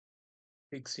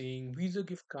Fixing Visa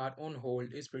gift card on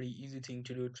hold is pretty easy thing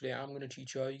to do. Today I'm going to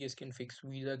teach you how you guys can fix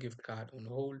Visa gift card on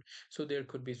hold. So there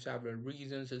could be several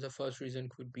reasons. So the first reason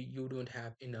could be you don't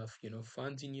have enough,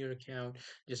 funds in your account.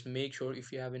 Just make sure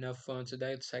if you have enough funds. So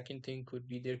that second thing could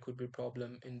be there could be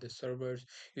problem in the servers.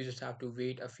 You just have to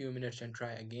wait a few minutes and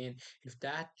try again. If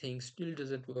that thing still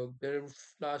doesn't work, the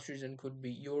last reason could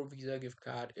be your Visa gift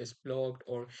card is blocked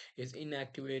or is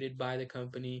inactivated by the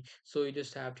company. So you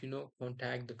just have to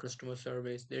contact the customer service.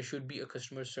 There should be a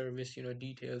customer service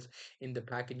details in the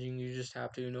packaging. You just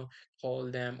have to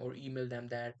call them or email them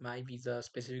that my Visa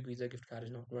specific Visa gift card is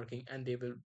not working, and they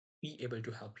will be able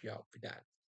to help you out with that.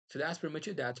 So that's pretty much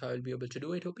it. That's how I'll be able to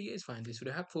do it. Hope you guys find this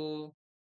video helpful.